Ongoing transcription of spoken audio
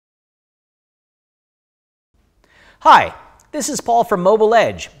Hi, this is Paul from Mobile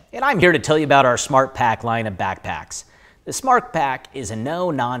Edge, and I'm here to tell you about our SmartPack line of backpacks. The SmartPack is a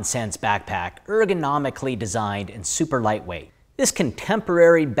no-nonsense backpack, ergonomically designed and super lightweight. This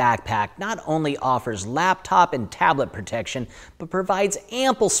contemporary backpack not only offers laptop and tablet protection, but provides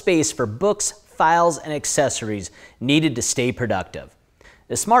ample space for books, files, and accessories needed to stay productive.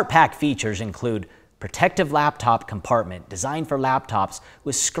 The SmartPack features include protective laptop compartment designed for laptops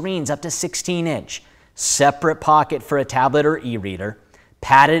with screens up to 16-inch, separate pocket for a tablet or e-reader,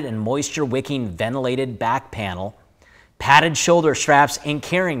 padded and moisture-wicking ventilated back panel, padded shoulder straps and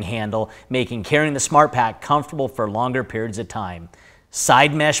carrying handle, making carrying the SmartPack comfortable for longer periods of time,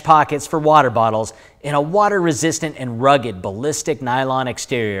 side mesh pockets for water bottles, and a water-resistant and rugged ballistic nylon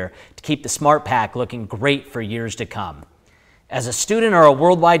exterior to keep the SmartPack looking great for years to come. As a student or a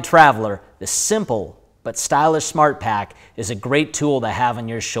worldwide traveler, the simple but stylish SmartPack is a great tool to have on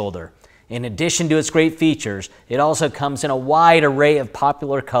your shoulder. In addition to its great features, it also comes in a wide array of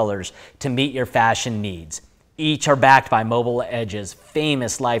popular colors to meet your fashion needs. Each are backed by Mobile Edge's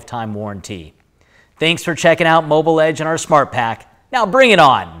famous lifetime warranty. Thanks for checking out Mobile Edge and our SmartPack. Now bring it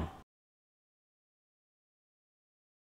on!